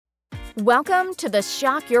Welcome to the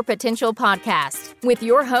Shock Your Potential podcast with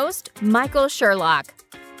your host, Michael Sherlock.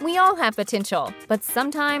 We all have potential, but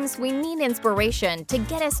sometimes we need inspiration to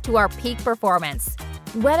get us to our peak performance.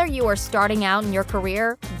 Whether you are starting out in your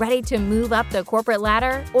career, ready to move up the corporate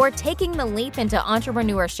ladder, or taking the leap into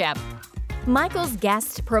entrepreneurship, Michael's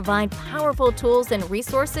guests provide powerful tools and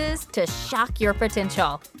resources to shock your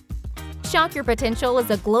potential. Shock Your Potential is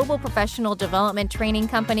a global professional development training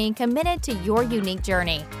company committed to your unique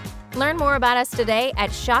journey. Learn more about us today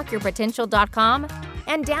at shockyourpotential.com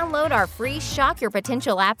and download our free Shock Your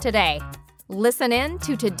Potential app today. Listen in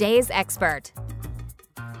to today's expert.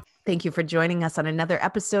 Thank you for joining us on another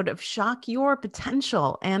episode of Shock Your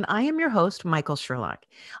Potential. And I am your host, Michael Sherlock.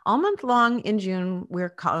 All month long in June,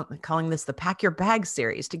 we're calling this the Pack Your Bag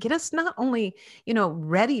series to get us not only,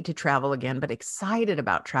 ready to travel again, but excited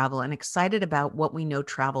about travel and excited about what we know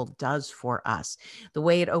travel does for us. The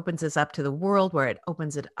way it opens us up to the world, where it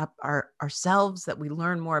opens it up ourselves, that we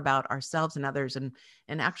learn more about ourselves and others and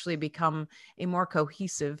actually become a more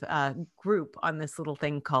cohesive group on this little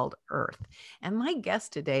thing called Earth. And my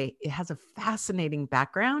guest today has a fascinating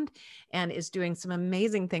background and is doing some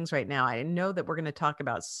amazing things right now. I know that we're going to talk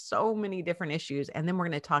about so many different issues, and then we're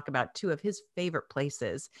going to talk about two of his favorite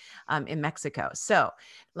places in Mexico. So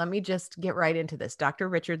let me just get right into this. Dr.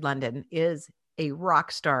 Richard London is a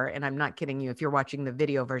rock star, and I'm not kidding you. If you're watching the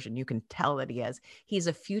video version, you can tell that he is. He's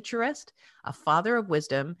a futurist, a father of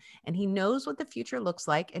wisdom, and he knows what the future looks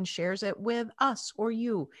like and shares it with us or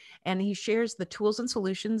you. And he shares the tools and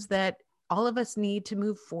solutions that all of us need to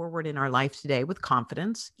move forward in our life today with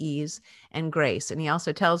confidence, ease, and grace. And he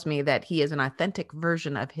also tells me that he is an authentic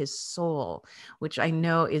version of his soul, which I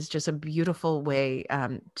know is just a beautiful way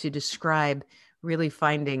to describe really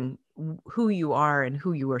finding who you are and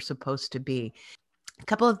who you are supposed to be. A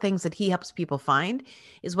couple of things that he helps people find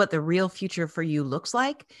is what the real future for you looks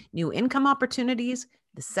like, new income opportunities,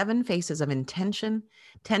 the 7 faces of intention,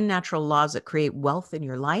 10 natural laws that create wealth in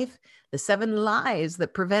your life, the 7 lies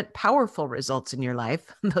that prevent powerful results in your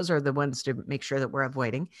life. Those are the ones to make sure that we're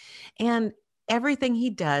avoiding. And everything he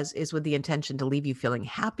does is with the intention to leave you feeling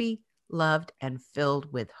happy, loved, and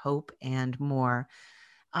filled with hope and more.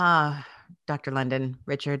 Dr. London,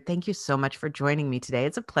 Richard, thank you so much for joining me today.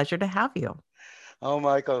 It's a pleasure to have you. Oh,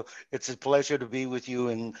 Michael, it's a pleasure to be with you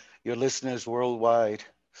and your listeners worldwide.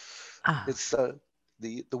 It's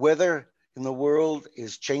the weather in the world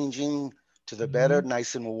is changing to the better,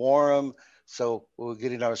 nice and warm. So we're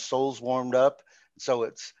getting our souls warmed up. So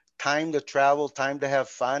it's time to travel, time to have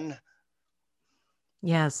fun.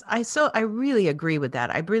 Yes, I really agree with that.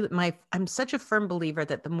 I'm such a firm believer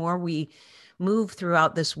that the more we move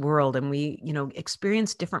throughout this world and we,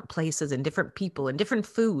 experience different places and different people and different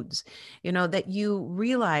foods, that you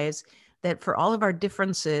realize that for all of our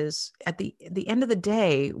differences, at the end of the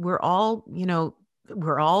day, we're all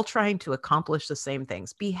trying to accomplish the same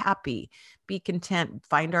things: be happy, be content,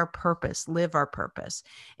 find our purpose, live our purpose.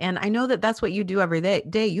 And I know that that's what you do every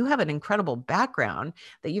day. You have an incredible background,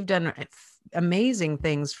 that you've done amazing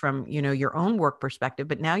things from, your own work perspective,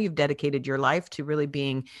 but now you've dedicated your life to really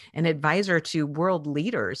being an advisor to world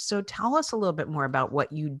leaders. So tell us a little bit more about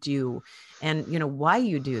what you do and, why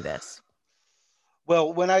you do this.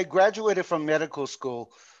 Well, when I graduated from medical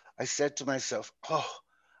school, I said to myself,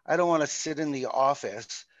 I don't want to sit in the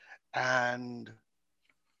office and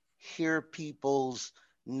hear people's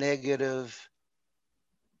negative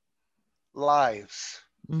lives.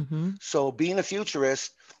 Mm-hmm. So being a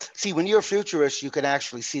futurist, when you're a futurist, you can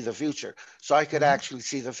actually see the future. So I could actually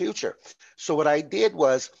see the future. So what I did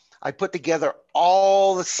was I put together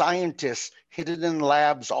all the scientists hidden in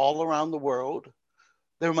labs all around the world.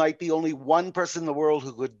 There might be only one person in the world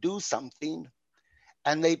who could do something,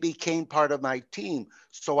 and they became part of my team.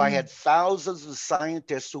 So I had thousands of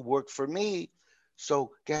scientists who worked for me.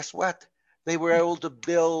 So guess what? They were able to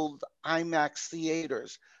build IMAX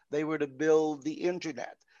theaters. They were to build the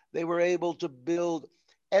internet. They were able to build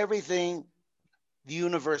everything the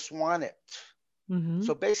universe wanted. Mm-hmm.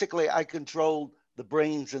 So basically, I controlled the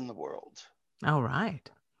brains in the world. All right.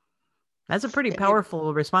 That's a pretty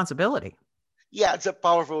powerful responsibility. Yeah, it's a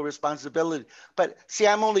powerful responsibility. But see,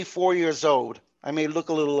 I'm only 4 years old. I may look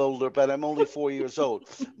a little older, but I'm only 4 years old.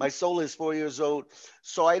 My soul is 4 years old.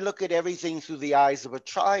 So I look at everything through the eyes of a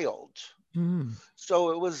child.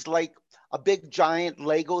 So it was like a big giant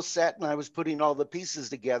Lego set, and I was putting all the pieces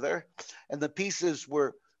together. And the pieces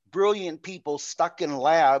were brilliant people stuck in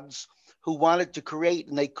labs who wanted to create,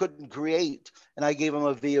 and they couldn't create. And I gave them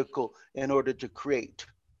a vehicle in order to create.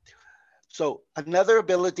 So another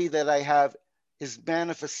ability that I have is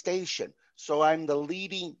manifestation. So I'm the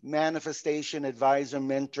leading manifestation advisor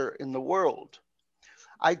mentor in the world.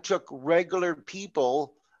 I took regular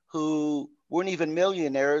people who weren't even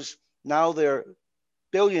millionaires. Now they're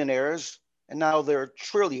billionaires, and now they're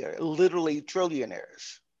literally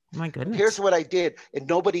trillionaires. My goodness. Here's what I did, and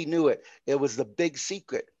nobody knew it. It was the big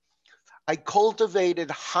secret. I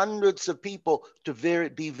cultivated hundreds of people to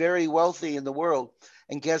be very wealthy in the world.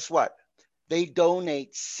 And guess what? They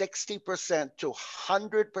donate 60% to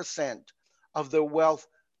 100% of their wealth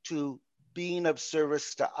to being of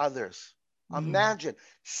service to others. Imagine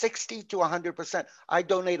 60 to 100%. I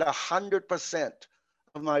donate 100%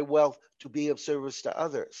 of my wealth to be of service to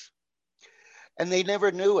others. And they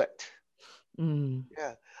never knew it.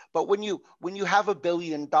 Yeah. But when you have $1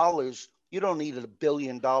 billion, you don't need $1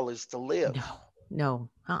 billion to live. No.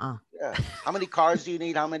 Yeah. How many cars do you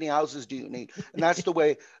need? How many houses do you need? And that's the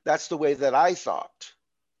way that I thought.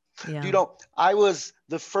 Yeah. Do you know, I was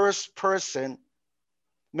the first person.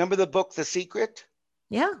 Remember the book, The Secret?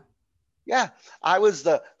 Yeah. Yeah. I was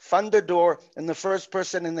the fundador and the first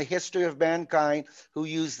person in the history of mankind who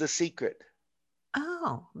used The Secret.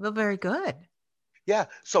 Oh, well, very good. Yeah.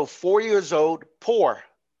 So 4 years old, poor.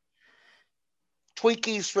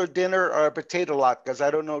 Twinkies for dinner or a potato latke.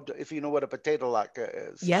 I don't know if you know what a potato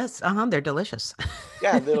latke is. Yes. They're delicious.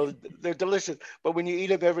 Yeah, they're delicious. But when you eat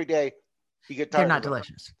them every day, you get tired. They're not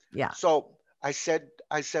delicious. Yeah. So I said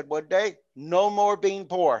one day, no more being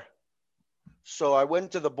poor. So I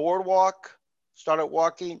went to the boardwalk, started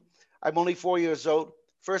walking. I'm only 4 years old.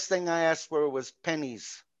 First thing I asked for was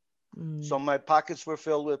pennies. So my pockets were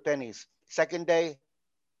filled with pennies. Second day,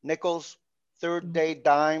 nickels. Third day,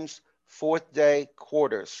 dimes. Fourth day,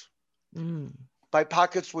 quarters. My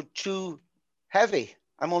pockets were too heavy.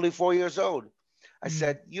 I'm only 4 years old. I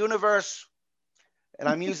said, universe, and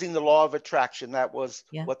I'm using the law of attraction. That was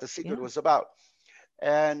what The Secret was about.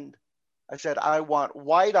 And I said, I want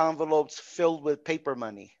white envelopes filled with paper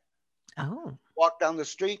money. Oh. Walk down the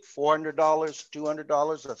street, $400, $200,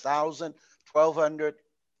 $1,000, $1,200.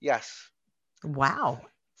 Yes. Wow.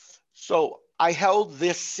 So I held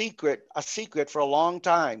this a secret for a long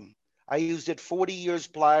time. I used it 40 years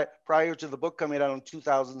prior to the book coming out in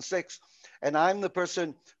 2006. And I'm the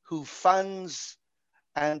person who funds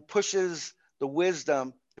and pushes the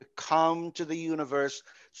wisdom to come to the universe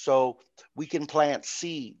so we can plant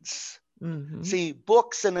seeds. See,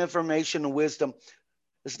 books and information and wisdom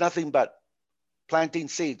is nothing but planting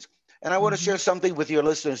seeds. And I want to share something with your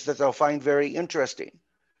listeners that they'll find very interesting.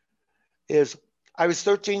 I was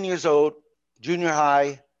 13 years old, junior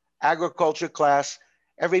high, agriculture class.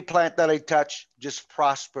 Every plant that I touched just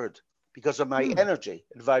prospered because of my energy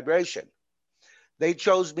and vibration. They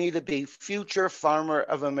chose me to be future farmer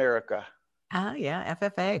of America. Yeah,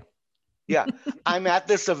 FFA. Yeah. I'm at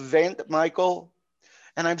this event, Michael,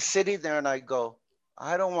 and I'm sitting there and I go,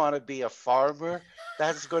 I don't want to be a farmer.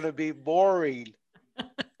 That's going to be boring.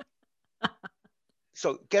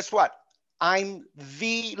 So guess what? I'm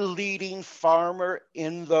the leading farmer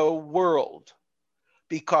in the world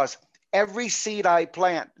because every seed I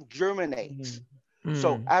plant germinates.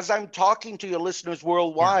 So as I'm talking to your listeners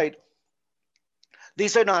worldwide,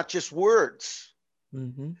 these are not just words.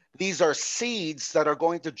 These are seeds that are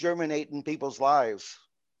going to germinate in people's lives.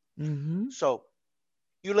 So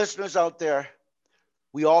you listeners out there,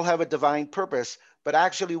 we all have a divine purpose, but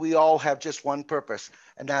actually we all have just one purpose,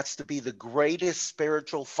 and that's to be the greatest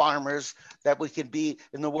spiritual farmers that we can be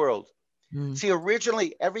in the world. See,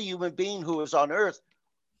 originally, every human being who was on earth,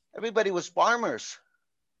 everybody was farmers.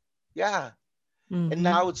 Yeah. And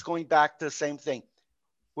now it's going back to the same thing.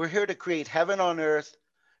 We're here to create heaven on earth,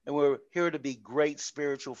 and we're here to be great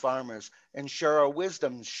spiritual farmers and share our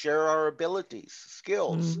wisdom, share our abilities,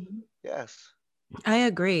 skills. Yes. I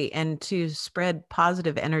agree. And to spread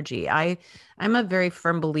positive energy. I'm a very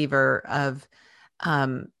firm believer of,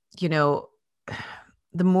 the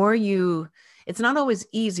more it's not always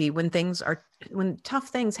easy when tough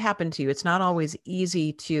things happen to you. It's not always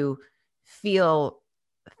easy to feel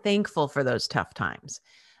thankful for those tough times,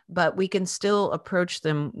 but we can still approach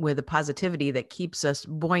them with a positivity that keeps us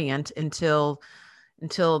buoyant until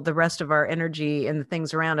the rest of our energy and the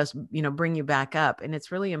things around us, bring you back up. And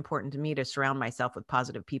it's really important to me to surround myself with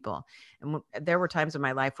positive people. And there were times in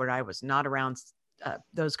my life where I was not around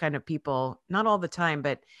those kind of people, not all the time,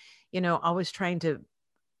 but, always trying to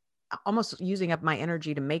almost using up my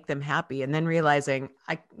energy to make them happy. And then realizing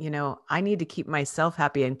I need to keep myself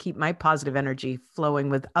happy and keep my positive energy flowing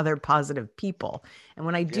with other positive people. And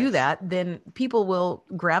when I do that, then people will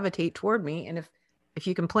gravitate toward me. And if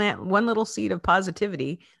you can plant one little seed of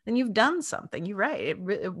positivity, then you've done something. You're right.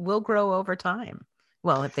 It will grow over time.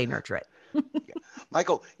 Well, if they nurture it.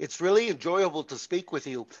 Michael, it's really enjoyable to speak with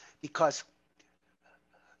you because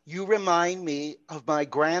you remind me of my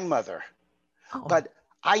grandmother, Oh, but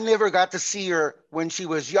I never got to see her when she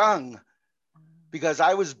was young because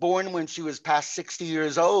I was born when she was past 60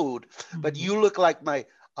 years old. But mhm. you look like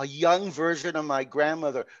a young version of my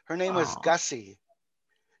grandmother. Her name was Oh, Gussie.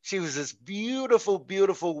 She was this beautiful,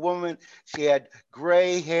 beautiful woman. She had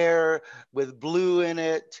gray hair with blue in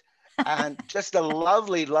it and just a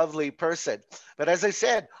lovely, lovely person. But as I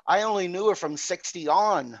said, I only knew her from 60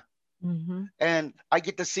 on. mhm. And I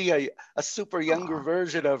get to see a super younger Aw,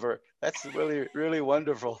 version of her. That's really, really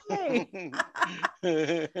wonderful. yay.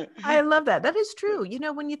 I love that. That is true.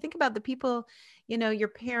 When you think about the people, your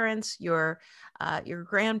parents, your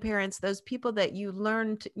grandparents, those people that you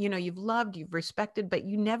learned, you've loved, you've respected, but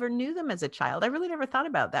you never knew them as a child. I really never thought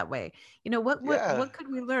about it that way. What what Yeah. what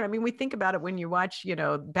could we learn? I mean, we think about it when you watch,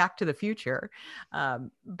 Back to the Future,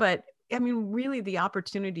 but I mean, really, the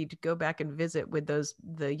opportunity to go back and visit with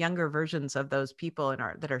the younger versions of those people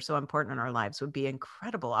that are so important in our lives would be an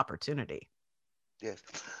incredible opportunity. Yes.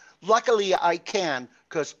 Luckily, I can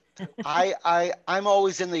because I'm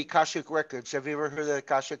always in the Akashic Records. Have you ever heard of the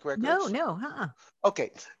Akashic No, Records? no, huh?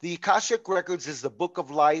 Okay. The Akashic Records is the book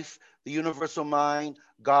of life, the universal mind,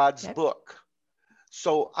 God's Okay. book.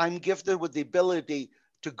 So I'm gifted with the ability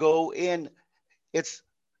to go in. It's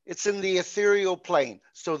it's in the ethereal plane.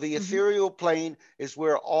 So the Hmm. ethereal plane is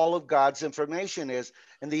where all of God's information is,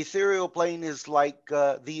 and the ethereal plane is like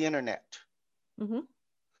the internet. Hmm.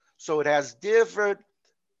 So it has different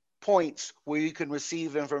points where you can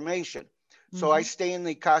receive information. So I Hmm. stay in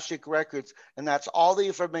the Akashic Records, and that's all the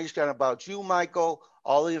information about you, Michael,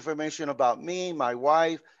 all the information about me, my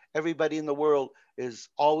wife, everybody in the world is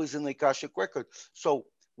always in the Akashic Record. So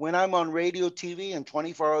when I'm on radio, TV, and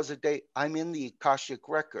 24 hours a day, I'm in the Akashic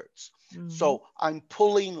Records. Hmm. So I'm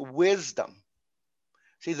pulling wisdom.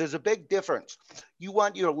 See, there's a big difference. You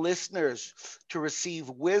want your listeners to receive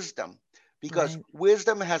wisdom because Right.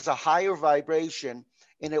 wisdom has a higher vibration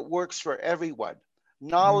and it works for everyone.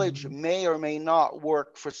 Knowledge Hmm. may or may not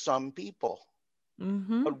work for some people,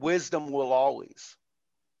 Hmm. but wisdom will always.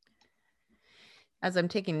 As I'm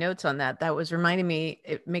taking notes on that, that was reminding me,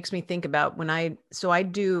 it makes me think about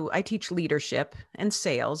I teach leadership and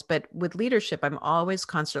sales, but with leadership, I'm always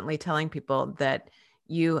constantly telling people that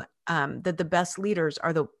that the best leaders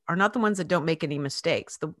are not the ones that don't make any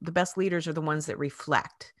mistakes. The best leaders are the ones that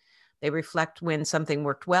reflect. They reflect when something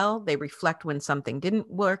worked well. They reflect when something didn't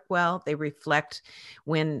work well. They reflect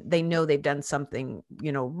when they know they've done something,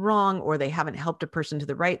 wrong, or they haven't helped a person to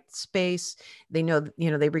the right space. They know,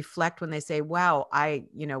 they reflect when they say, wow,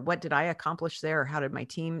 what did I accomplish there? Or how did my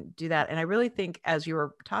team do that? And I really think, as you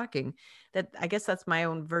were talking, that I guess that's my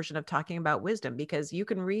own version of talking about wisdom, because you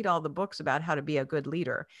can read all the books about how to be a good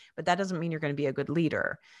leader, but that doesn't mean you're going to be a good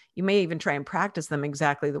leader. You may even try and practice them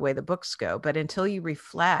exactly the way the books go, but until you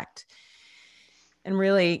reflect and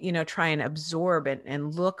really, try and absorb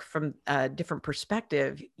and look from a different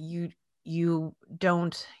perspective, you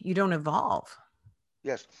don't evolve.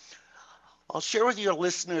 Yes. I'll share with your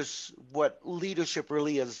listeners what leadership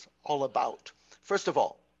really is all about. First of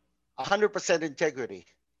all, 100% integrity.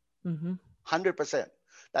 Mm-hmm. 100%.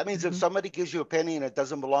 That means if Mm-hmm. somebody gives you a penny and it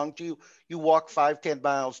doesn't belong to you, you walk 5, 10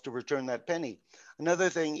 miles to return that penny. Another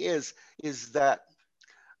thing is that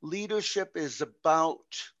leadership is about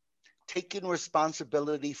taking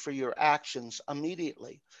responsibility for your actions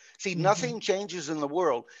immediately. See, Mm-hmm. nothing changes in the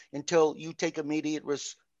world until you take immediate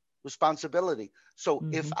responsibility. So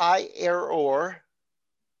if Mm-hmm. I err,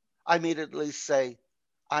 I immediately say,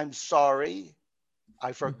 I'm sorry,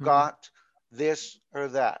 I Mm-hmm. forgot this or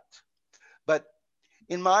that. But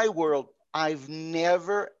in my world, I've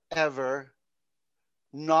never, ever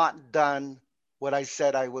not done what I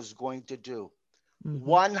said I was going to do. Mm-hmm.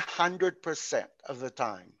 100% of the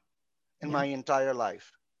time in Yep. my entire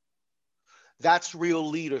life. That's real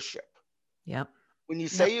leadership. Yep. When you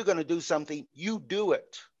say Yep. you're going to do something, you do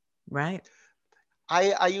it. Right.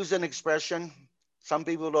 I use an expression, some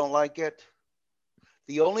people don't like it.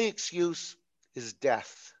 The only excuse is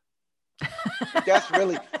death.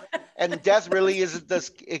 And death really isn't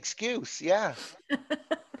this excuse. Yeah.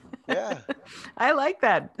 Yeah. I like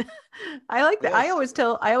that. I like that. Yes. I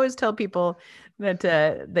always tell people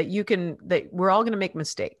that we're all going to make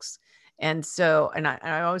mistakes. And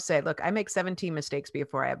I always say, look, I make 17 mistakes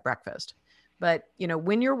before I have breakfast. But,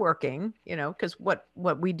 when you're working, because what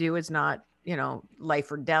we do is not,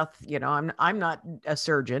 life or death, I'm not a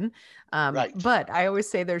surgeon. Right. But I always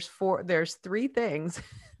say there's three things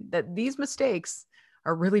that these mistakes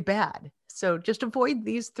are really bad. So just avoid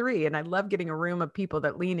these three. And I love getting a room of people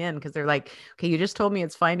that lean in, because they're like, okay, you just told me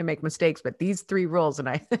it's fine to make mistakes, but these three rules. And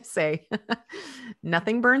I say,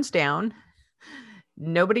 nothing burns down,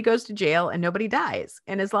 nobody goes to jail and nobody dies.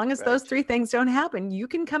 And as long as those Right. three things don't happen, you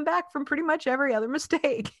can come back from pretty much every other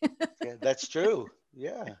mistake. Yeah, that's true.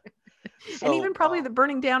 Yeah. And even So, probably the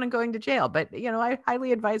burning down and going to jail. But, I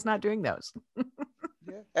highly advise not doing those.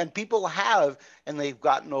 yeah. And people have, and they've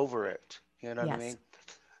gotten over it. You know what I Yes. mean?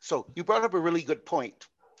 So you brought up a really good point.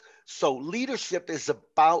 So leadership is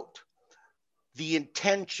about the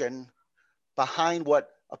intention behind what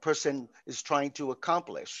a person is trying to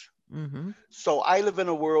accomplish. Mm-hmm. So I live in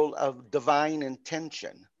a world of divine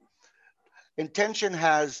intention. Intention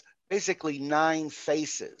has basically 9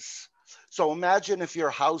 faces. So imagine if your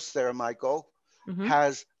house there, Michael, Mm-hmm.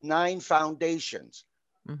 has 9 foundations.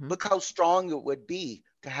 Mm-hmm. Look how strong it would be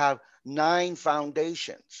to have 9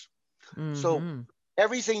 foundations. So Mm-hmm.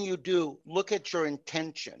 everything you do, look at your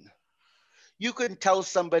intention. You can tell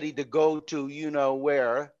somebody to go to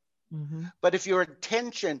where, Mm-hmm. but if your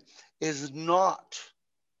intention is not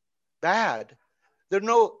bad,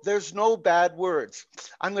 there's no bad words.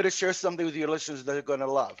 I'm going to share something with your listeners that they're going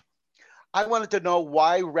to love. I wanted to know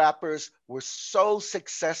why rappers were so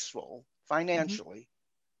successful financially.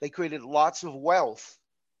 They created lots of wealth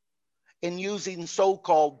in using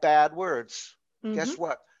so-called bad words. Mm-hmm. Guess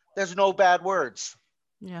what? There's no bad words,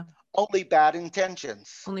 Yeah. only bad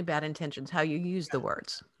intentions. Only bad intentions, how you use the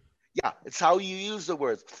words. Yeah, it's how you use the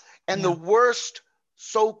words. And Yeah. the worst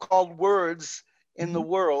so-called words in the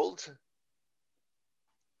world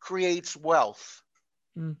creates wealth.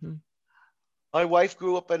 Mm-hmm. My wife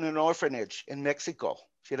grew up in an orphanage in Mexico.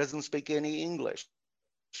 She doesn't speak any English.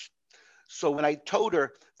 So when I told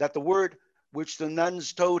her that the word which the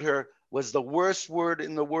nuns told her was the worst word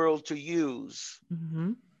in the world to use,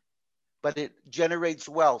 Mm-hmm. but it generates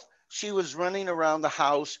wealth, she was running around the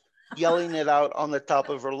house yelling it out on the top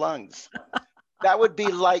of her lungs. That would be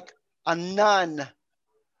like a nun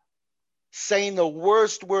saying the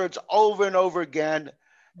worst words over and over again,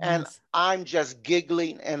 and Yes. I'm just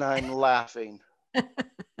giggling and I'm laughing.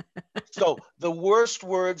 So the worst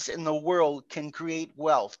words in the world can create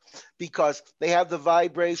wealth because they have the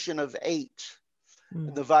vibration of 8.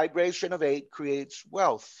 And the vibration of 8 creates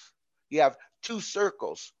wealth. You have 2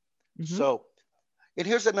 circles. Mm-hmm. So, and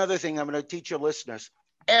here's another thing I'm going to teach your listeners.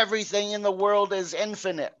 Everything in the world is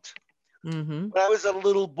infinite. Mm-hmm. When I was a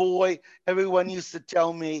little boy, everyone used to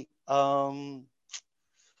tell me,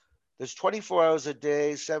 there's 24 hours a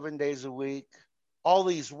day, 7 days a week, all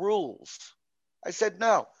these rules. I said,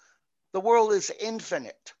 no, the world is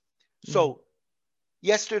infinite. So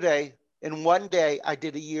yesterday, in one day, I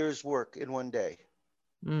did a year's work in one day.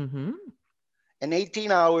 Mm-hmm. In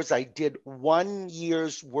 18 hours, I did 1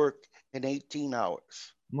 year's work in 18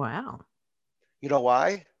 hours. Wow. You know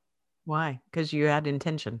why? Why? Because you had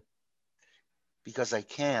intention. Because I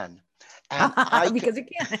can. And because you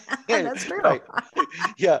can. That's true. Right.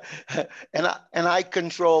 Yeah. And I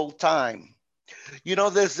control time. You know,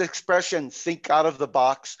 there's the expression, think out of the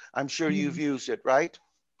box. I'm sure you've used it, right?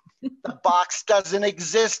 The box doesn't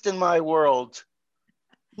exist in my world.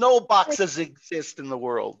 No boxes exist in the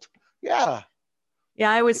world. Yeah.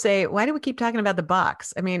 Yeah, I would say, why do we keep talking about the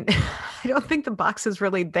box? I mean, I don't think the box is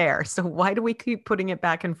really there. So why do we keep putting it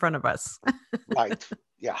back in front of us? Right.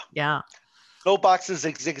 Yeah. Yeah. No boxes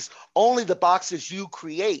exist. Only the boxes you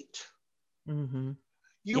create. Mm-hmm.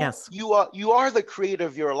 Yes. You are the creator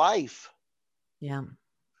of your life. Yeah.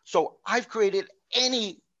 So I've created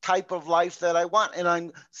any type of life that I want, and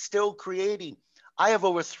I'm still creating. I have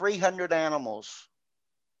over 300 animals.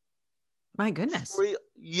 My goodness.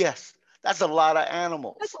 Yes. That's a lot of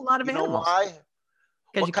animals. That's a lot of animals. You know why?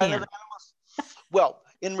 What kind of animals? Well,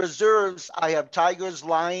 in reserves, I have tigers,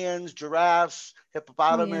 lions, giraffes,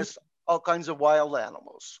 hippopotamus, all kinds of wild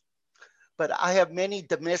animals. But I have many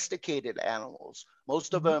domesticated animals,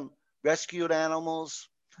 most of them rescued animals.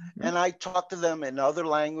 And I talk to them in other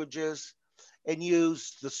languages and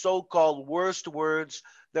use the so-called worst words.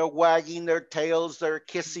 They're wagging their tails, they're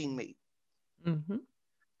kissing me.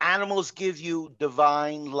 Animals give you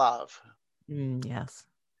divine love. Yes.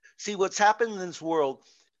 See, what's happened in this world,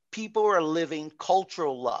 people are living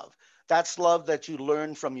cultural love. That's love that you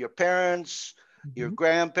learn from your parents, your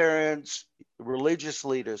grandparents, religious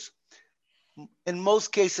leaders. In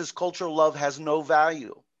most cases, cultural love has no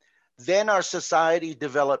value. Then our society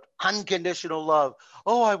developed unconditional love.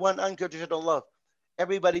 Oh, I want unconditional love.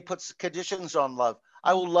 Everybody puts conditions on love.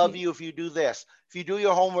 I will love you if you do this. If you do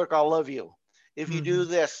your homework, I'll love you. If you do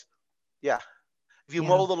this, yeah. If you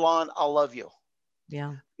mow the lawn, I'll love you.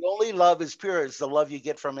 Yeah. The only love is pure is the love you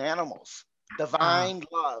get from animals. Divine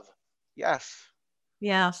love. Yes.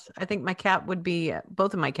 Yes. I think my cat would be,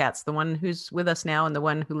 both of my cats, the one who's with us now and the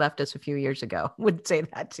one who left us a few years ago, would say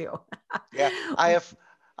that too. Yeah. I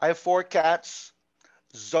have 4 cats.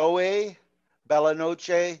 Zoe, Bella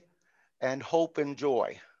Noche, and Hope and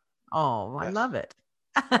Joy. Oh, I Yes. love it.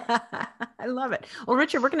 Yeah. I love it. Well,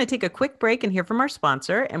 Richard, we're going to take a quick break and hear from our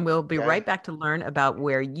sponsor, and we'll be Okay. right back to learn about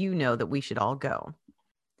where you know that we should all go.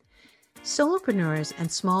 Solopreneurs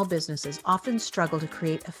and small businesses often struggle to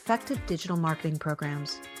create effective digital marketing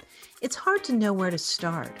programs. It's hard to know where to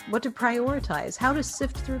start, what to prioritize, how to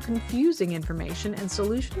sift through confusing information and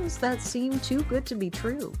solutions that seem too good to be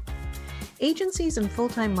true. Agencies and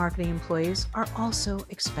full-time marketing employees are also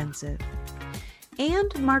expensive.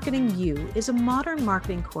 And Marketing You is a modern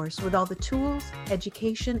marketing course with all the tools,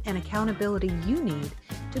 education, and accountability you need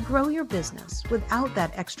to grow your business without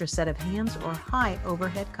that extra set of hands or high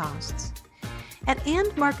overhead costs. At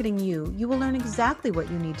And Marketing You, you will learn exactly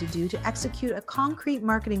what you need to do to execute a concrete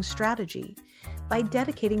marketing strategy by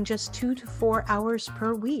dedicating just 2 to 4 hours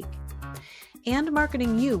per week. And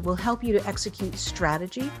Marketing You will help you to execute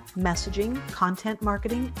strategy, messaging, content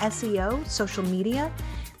marketing, SEO, social media,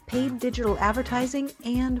 paid digital advertising,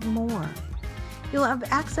 and more. You'll have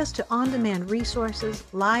access to on-demand resources,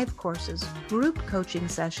 live courses, group coaching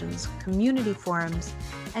sessions, community forums,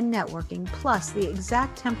 and networking, plus the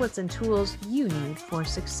exact templates and tools you need for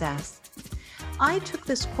success. I took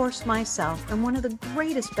this course myself, and one of the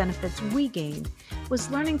greatest benefits we gained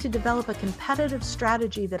was learning to develop a competitive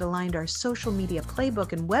strategy that aligned our social media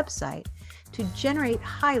playbook and website to generate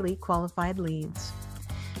highly qualified leads.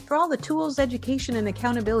 For all the tools, education, and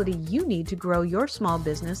accountability you need to grow your small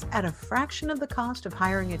business at a fraction of the cost of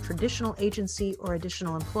hiring a traditional agency or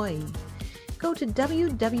additional employee, go to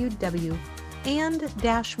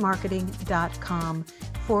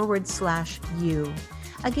www.and-marketing.com/you.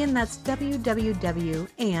 Again, that's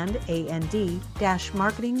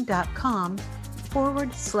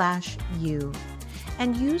www.and-marketing.com/you.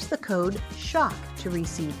 And use the code SHOCK to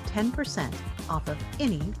receive 10% off of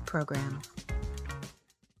any program.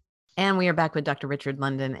 And we are back with Dr. Richard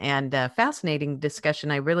London, and fascinating discussion.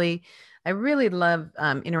 I really love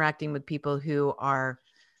interacting with people who are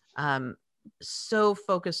so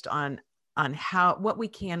focused on what we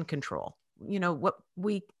can control.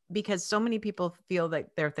 Because so many people feel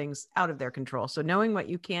that there are things out of their control. So knowing what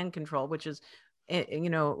you can control, which is,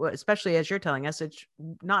 especially as you're telling us, it's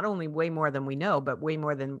not only way more than we know, but way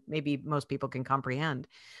more than maybe most people can comprehend.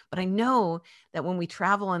 But I know that when we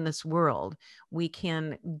travel in this world, we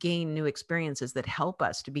can gain new experiences that help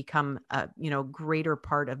us to become a, greater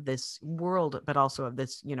part of this world, but also of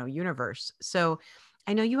this, universe. So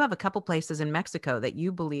I know you have a couple places in Mexico that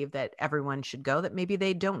you believe that everyone should go that maybe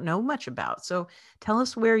they don't know much about. So tell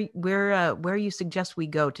us where you suggest we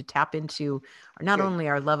go to tap into not only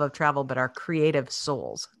our love of travel, but our creative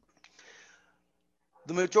souls.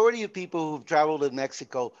 The majority of people who've traveled in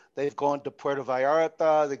Mexico, they've gone to Puerto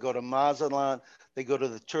Vallarta, they go to Mazatlan, they go to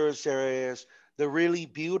the tourist areas. They're really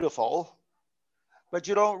beautiful, but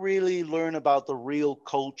you don't really learn about the real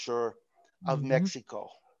culture of Mexico.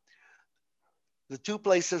 The two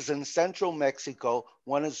places in central Mexico,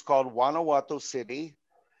 one is called Guanajuato City.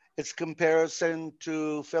 It's comparison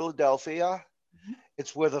to Philadelphia.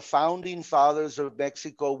 It's where the founding fathers of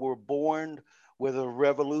Mexico were born, where the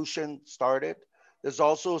revolution started. There's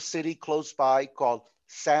also a city close by called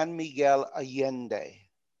San Miguel Allende.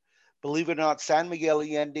 Believe it or not, San Miguel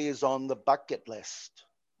Allende is on the bucket list.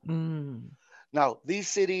 Now, these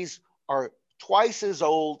cities are twice as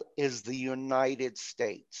old as the United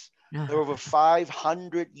States. They're over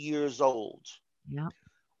 500 years old. Yeah.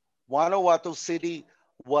 Guanajuato City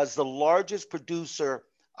was the largest producer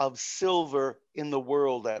of silver in the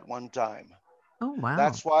world at one time. Oh, wow.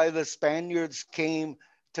 That's why the Spaniards came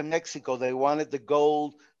to Mexico. They wanted the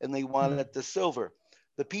gold and they wanted the silver.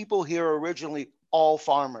 The people here are originally all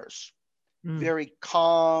farmers, very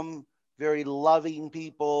calm, very loving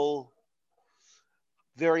people,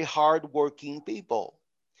 very hardworking people.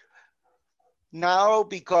 Now,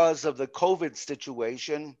 because of the COVID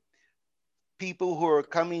situation, people who are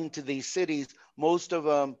coming to these cities, most of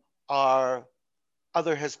them are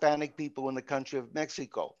other Hispanic people in the country of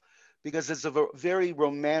Mexico, because it's a very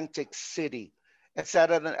romantic city. It's at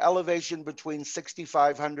an elevation between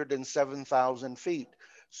 6,500 and 7,000 feet.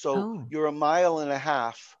 So you're a mile and a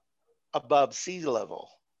half above sea level.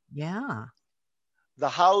 Yeah. The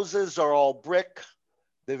houses are all brick.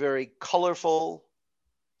 They're very colorful.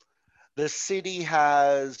 The city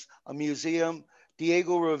has a museum.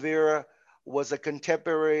 Diego Rivera was a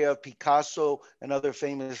contemporary of Picasso and other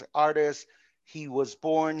famous artists. He was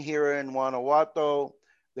born here in Guanajuato.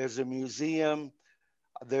 There's a museum.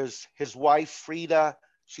 There's his wife, Frida.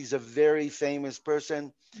 She's a very famous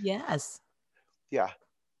person. Yes. Yeah,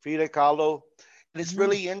 Frida Kahlo. And it's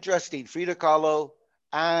really interesting. Frida Kahlo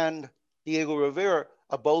and Diego Rivera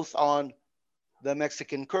are both on the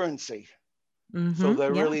Mexican currency. So Mm-hmm.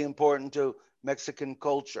 they're Yeah. really important to Mexican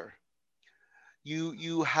culture.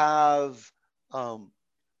 You have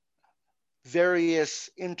various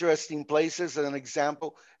interesting places. As an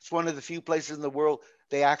example, it's one of the few places in the world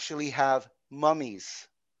they actually have mummies,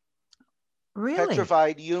 Really?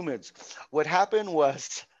 petrified humans. What happened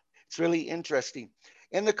was, it's really interesting.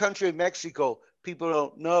 In the country of Mexico, people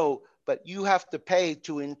don't know, but you have to pay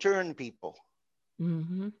to intern people.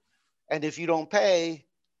 Mm-hmm. And if you don't pay,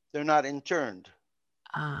 they're not interned.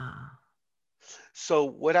 Ah. So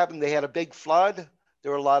what happened? They had a big flood.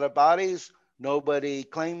 There were a lot of bodies. Nobody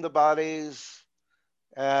claimed the bodies,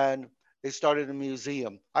 and they started a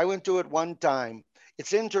museum. I went to it one time.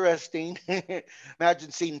 It's interesting.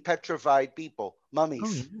 Imagine seeing petrified people,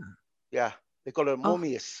 Oh, mummies. yeah. Yeah, they call it Oh,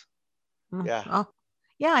 mummies. mm, Yeah, oh,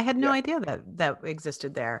 yeah. I had no yeah, idea that that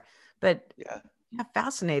existed there, but yeah. yeah,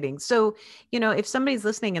 fascinating. So, if somebody's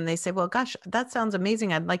listening and they say, "Well, gosh, that sounds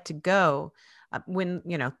amazing. I'd like to go," when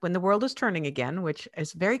when the world is turning again, which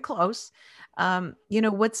is very close,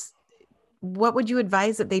 what would you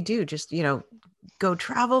advise that they do? Just go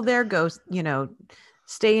travel there, go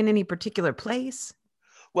stay in any particular place.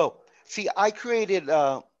 Well, see, I created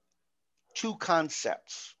two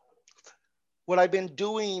concepts. What I've been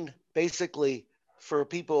doing basically for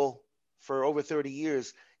people for over 30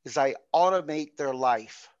 years is I automate their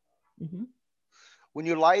life. Mm-hmm. When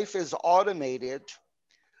your life is automated,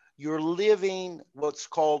 you're living what's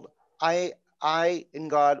called I in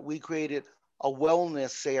God, we created a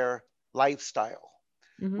wellness air lifestyle.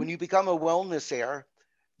 Mm-hmm. When you become a wellness air,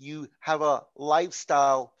 you have a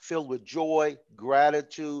lifestyle filled with joy,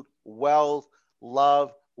 gratitude, wealth,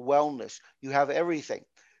 love, wellness. You have everything.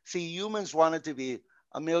 See, humans wanted to be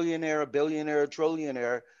a millionaire, a billionaire, a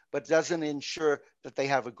trillionaire, but doesn't ensure that they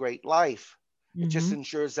have a great life. It just Mm-hmm.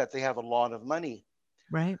 ensures that they have a lot of money.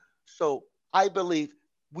 Right. So I believe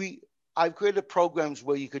we I've created programs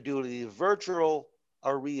where you could do it either virtual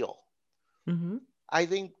or real. Mm-hmm. I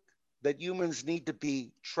think that humans need to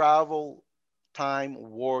be travel time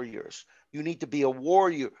warriors. You need to be a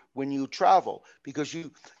warrior when you travel because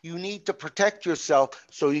you need to protect yourself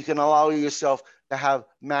so you can allow yourself to have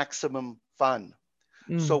maximum fun.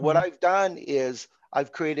 So what Mm-hmm. I've done is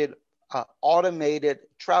I've created an automated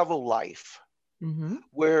travel life Mm-hmm.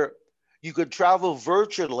 where you could travel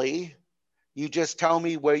virtually. You just tell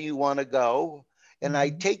me where you want to go, and I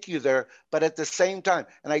Mm-hmm. take you there. But at the same time,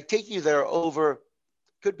 and I take you there over,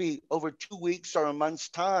 could be over 2 weeks or a month's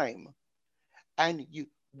time. And you,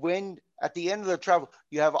 when at the end of the travel,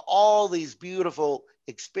 you have all these beautiful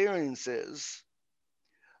experiences,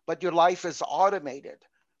 but your life is automated.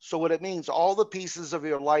 So what it means, all the pieces of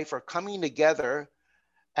your life are coming together,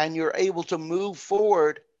 and you're able to move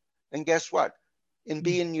forward. And guess what? In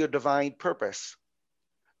being your divine purpose.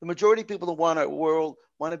 The majority of people that want a world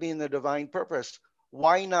want to be in their divine purpose.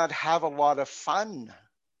 Why not have a lot of fun?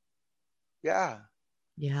 Yeah,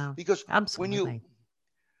 Yeah, because when you absolutely.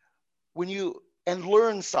 when you and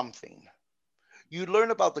learn something, you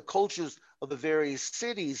learn about the cultures of the various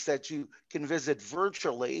cities that you can visit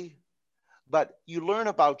virtually, but you learn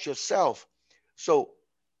about yourself. So,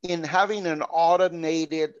 in having an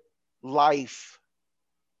automated life,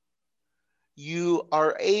 you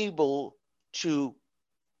are able to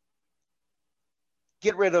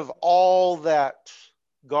get rid of all that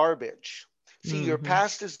garbage. See, your Mm-hmm.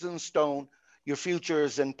 past is in stone, your future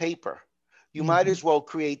is in paper. You might Mm-hmm. as well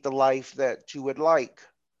create the life that you would like.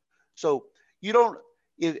 So, you don't,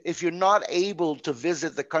 if you're not able to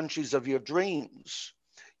visit the countries of your dreams,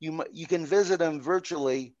 you can visit them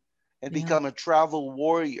virtually and Yeah. become a travel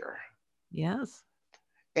warrior. Yes.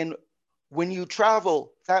 And when you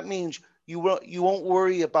travel, that means you won't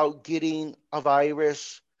worry about getting a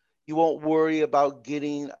virus. You won't worry about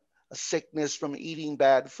getting a sickness from eating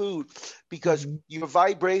bad food because Mm-hmm. your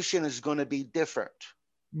vibration is going to be different.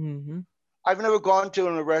 Mm-hmm. I've never gone to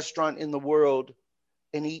a restaurant in the world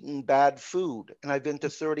and eaten bad food, and I've been to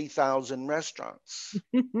 30,000 restaurants.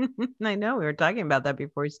 I know we were talking about that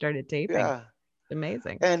before we started taping. Yeah. It's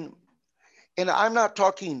amazing. And I'm not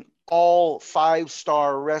talking all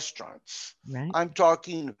five-star restaurants. Right. I'm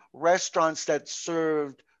talking restaurants that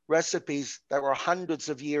served recipes that were hundreds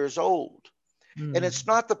of years old. And Mm. it's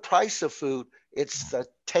not the price of food, it's Yeah. the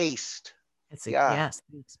taste. It's Yeah, yes,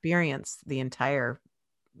 the experience, yeah. the entire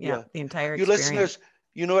You experience. listeners,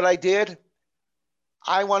 you know what I did?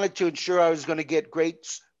 I wanted to ensure I was going to get great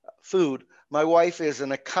food. My wife is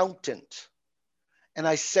an accountant, and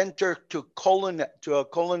I sent her to a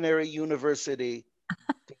culinary university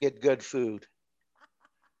to get good food.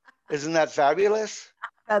 Isn't that fabulous?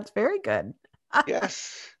 That's very good.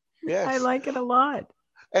 Yes, I yes. like it a lot.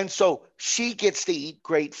 And so she gets to eat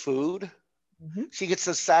great food. Mm-hmm. She gets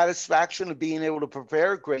the satisfaction of being able to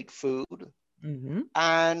prepare great food. Mm-hmm.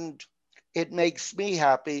 And it makes me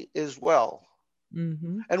happy as well.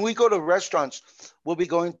 Mm-hmm. And we go to restaurants. We'll be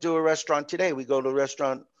going to a restaurant today. We go to a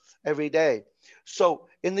restaurant every day. So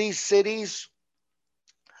in these cities,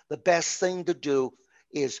 the best thing to do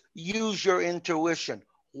is use your intuition.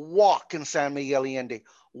 Walk in San Miguel Allende,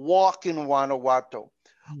 walk in Guanajuato,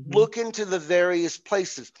 Mm-hmm. look into the various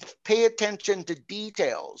places, pay attention to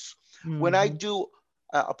details. When I Mm-hmm. do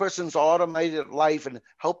a person's automated life and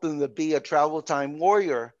help them to be a travel time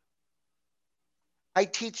warrior, I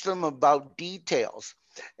teach them about details.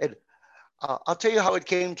 And I'll tell you how it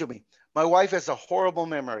came to me. My wife has a horrible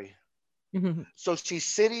memory. Mm-hmm. So she's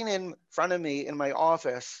sitting in front of me in my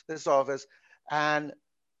office, this office, and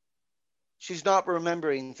she's not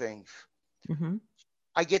remembering things. Mm-hmm.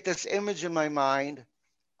 I get this image in my mind,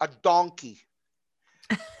 a donkey.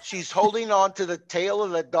 She's holding on to the tail of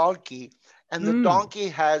the donkey, and the Mm. donkey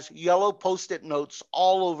has yellow Post-it notes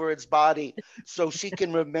all over its body so she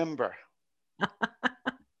can remember.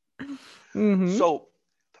 Mm-hmm. So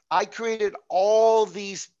I created all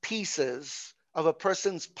these pieces of a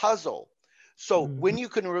person's puzzle. So Mm-hmm. when you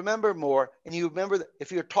can remember more and you remember,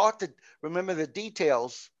 if you're taught to remember the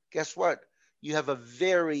details, guess what? You have a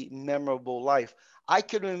very memorable life. I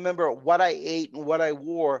can remember what I ate and what I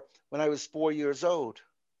wore when I was 4 years old.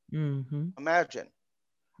 Mm-hmm. Imagine.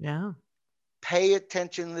 Yeah. Pay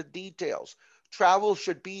attention to the details. Travel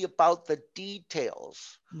should be about the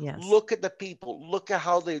details. Yes. Look at the people. Look at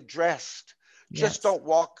how they're dressed. Yes. Just don't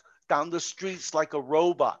walk down the streets like a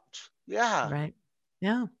robot. Yeah. Right.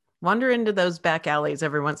 Yeah. Wander into those back alleys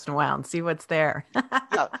every once in a while and see what's there.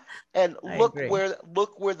 Yeah. And I look agree.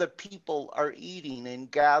 where the people are eating and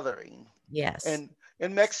gathering. Yes. And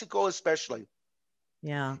in Mexico especially.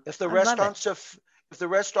 Yeah. If the I love it.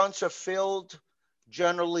 restaurants are filled,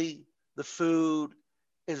 generally the food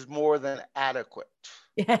is more than adequate.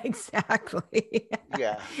 Yeah, exactly.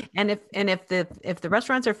 Yeah. And if the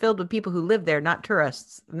restaurants are filled with people who live there, not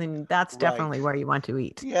tourists, then that's definitely Right. where you want to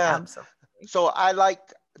eat. Yeah. Absolutely. So I like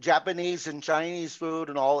Japanese and Chinese food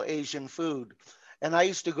and all Asian food. And I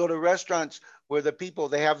used to go to restaurants where the people,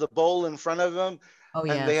 they have the bowl in front of them Oh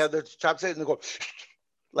and they yes. have the chopsticks and they go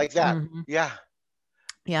like that. Mhm. Yeah.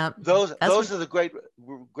 Yeah. Those That's are the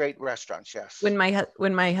great restaurants. Yes. when my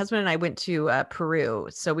husband and I went to Peru.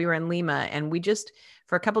 So we were in Lima, and we just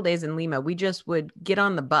for a couple days in Lima, we just would get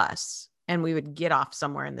on the bus and we would get off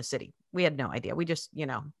somewhere in the city. We had no idea. We just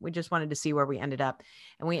wanted to see where we ended up.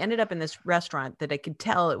 And we ended up in this restaurant that I could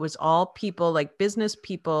tell it was all people, like business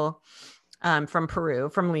people from Peru,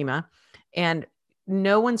 from Lima. And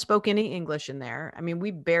no one spoke any English in there. I mean,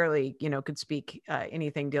 we barely, could speak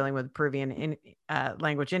anything dealing with Peruvian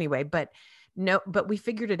language anyway, but we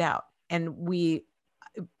figured it out. And we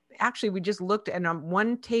just looked, and on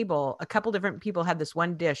one table, a couple different people had this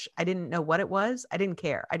one dish. I didn't know what it was. I didn't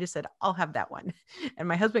care. I just said, I'll have that one. And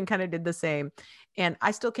my husband kind of did the same. And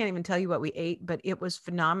I still can't even tell you what we ate, but it was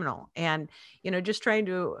phenomenal. And, just trying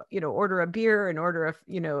to, order a beer and order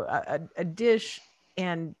a dish,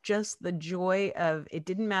 and just the joy of, it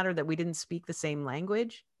didn't matter that we didn't speak the same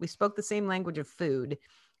language. We spoke the same language of food.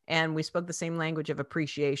 And we spoke the same language of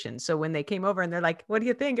appreciation. So when they came over and they're like, what do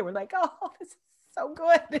you think? And we're like, oh, this is so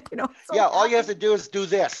good. So yeah, all you have to do is do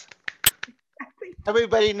this. Exactly.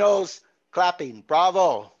 Everybody knows clapping.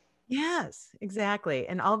 Bravo. Yes, exactly.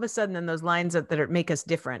 And all of a sudden, then those lines that make us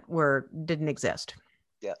different didn't exist.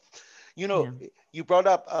 Yeah. You brought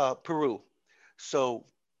up Peru. So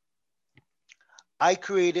I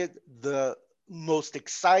created the most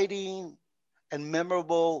exciting and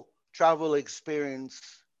memorable travel experience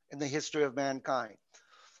in the history of mankind.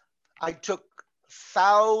 I took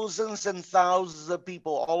thousands and thousands of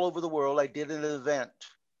people all over the world. I did an event,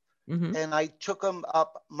 Mm-hmm. and I took them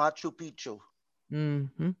up Machu Picchu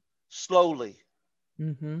Mm-hmm. slowly.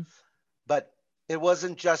 Mm-hmm. But it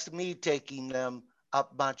wasn't just me taking them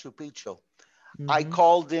up Machu Picchu. I Mm-hmm.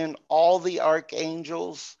 called in all the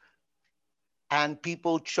archangels, and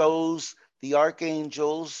people chose the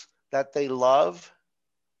archangels that they love.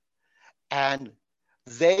 And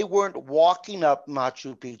they weren't walking up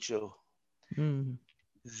Machu Picchu. Mm-hmm.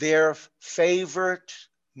 Their favorite,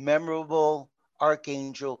 memorable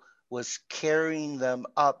archangel was carrying them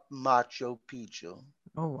up Machu Picchu.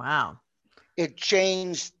 Oh, wow. It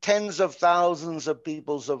changed tens of thousands of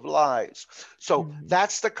people's lives. So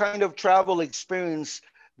that's the kind of travel experience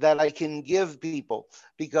that I can give people,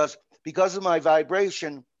 because of my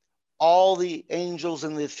vibration, all the angels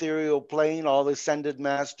in the ethereal plane, all the ascended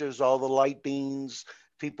masters, all the light beings,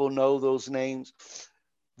 people know those names.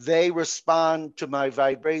 they respond to my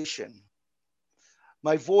vibration.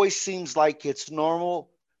 My voice seems like it's normal,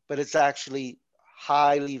 but it's actually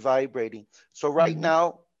highly vibrating. So right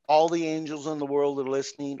now, all the angels in the world are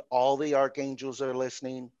listening. All the archangels are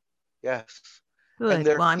listening. Yes. Good. And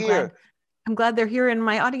they're well, here. I'm glad they're here in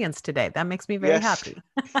my audience today. That makes me very happy.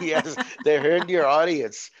 Yes, they're here in your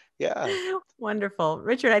audience. Yeah. Wonderful.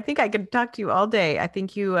 Richard, I think I could talk to you all day. I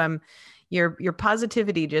think your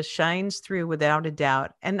positivity just shines through without a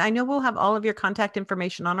doubt. And I know we'll have all of your contact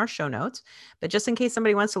information on our show notes, but just in case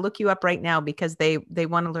somebody wants to look you up right now because they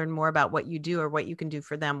want to learn more about what you do or what you can do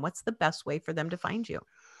for them, what's the best way for them to find you?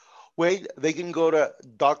 Wait, they can go to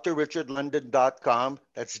drrichardlondon.com.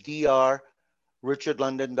 That's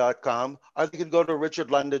drrichardlondon.com. Or they can go to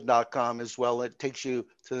richardlondon.com as well. It takes you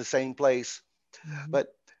to the same place.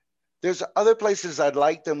 But there's other places I'd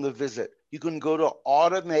like them to visit. You can go to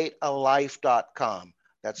automatealife.com.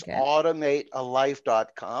 That's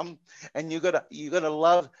automatealife.com. And you're gonna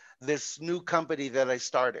love this new company that I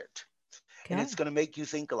started. Okay. And it's gonna make you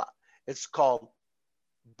think a lot. It's called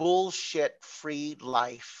Bullshit Free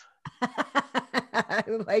Life. I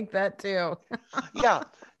like that too. Yeah,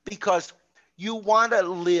 because you want to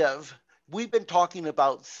live. We've been talking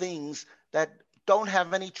about things that don't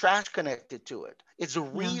have any trash connected to it. It's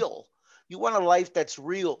real. You want a life that's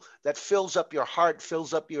real, that fills up your heart,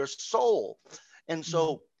 fills up your soul. And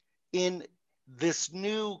so in this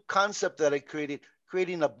new concept that I created,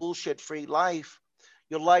 creating a bullshit-free life,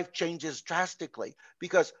 your life changes drastically.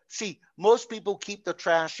 Because, see, most people keep the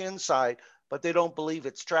trash inside, but they don't believe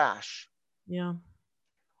it's trash. Yeah.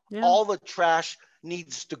 All the trash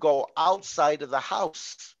needs to go outside of the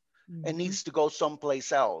house and needs to go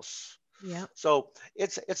someplace else. Yeah. So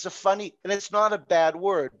it's a funny, and it's not a bad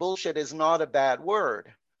word. Bullshit is not a bad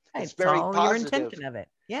word. It's very all positive. Your intention of it.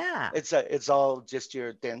 Yeah. It's all just your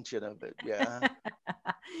intention of it. Yeah.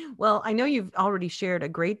 Well, I know you've already shared a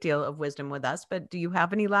great deal of wisdom with us, but do you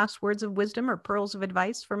have any last words of wisdom or pearls of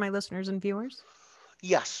advice for my listeners and viewers?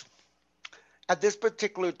 Yes. At this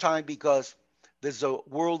particular time, because there's a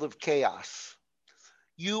world of chaos,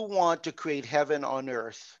 you want to create heaven on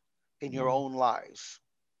earth in your own lives.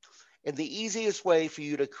 And the easiest way for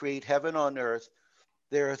you to create heaven on earth,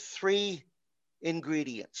 there are 3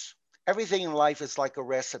 ingredients. Everything in life is like a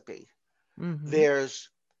recipe. There's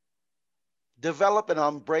develop an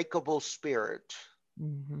unbreakable spirit,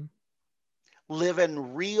 live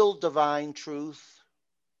in real divine truth,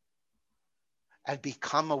 and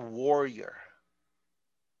become a warrior.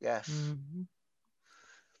 Yes.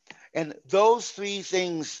 And those 3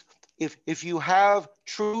 things, if you have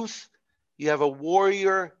truth, you have a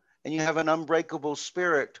warrior, and you have an unbreakable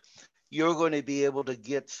spirit, you're going to be able to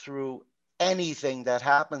get through anything that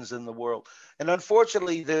happens in the world. And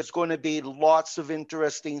unfortunately, there's going to be lots of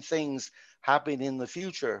interesting things happening in the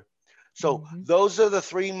future. So those are the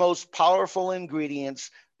 3 most powerful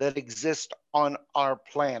ingredients that exist on our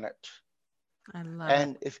planet. I love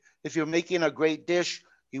and it. if you're making a great dish,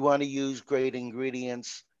 you want to use great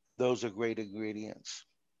ingredients. Those are great ingredients.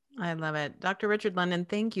 I love it. Dr. Richard London,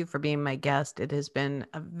 thank you for being my guest. It has been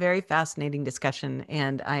a very fascinating discussion,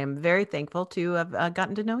 and I am very thankful to have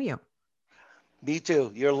gotten to know you. Me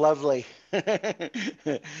too. You're lovely.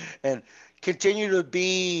 And continue to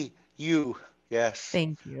be you. Yes.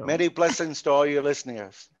 Thank you. Many blessings to all your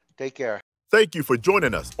listeners. Take care. Thank you for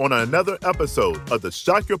joining us on another episode of the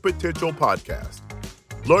Shock Your Potential podcast.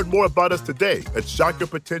 Learn more about us today at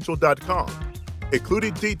shockyourpotential.com,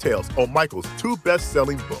 including details on Michael's 2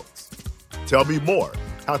 best-selling books. Tell Me More,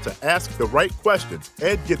 how to ask the right questions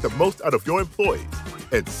and get the most out of your employees,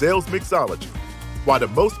 and Sales Mixology, why the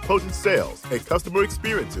most potent sales and customer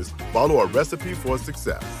experiences follow a recipe for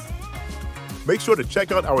success. Make sure to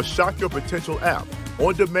check out our Shock Your Potential app,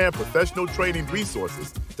 on-demand professional training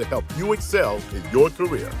resources to help you excel in your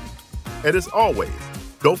career. And as always,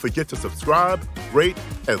 don't forget to subscribe, rate,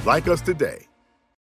 and like us today.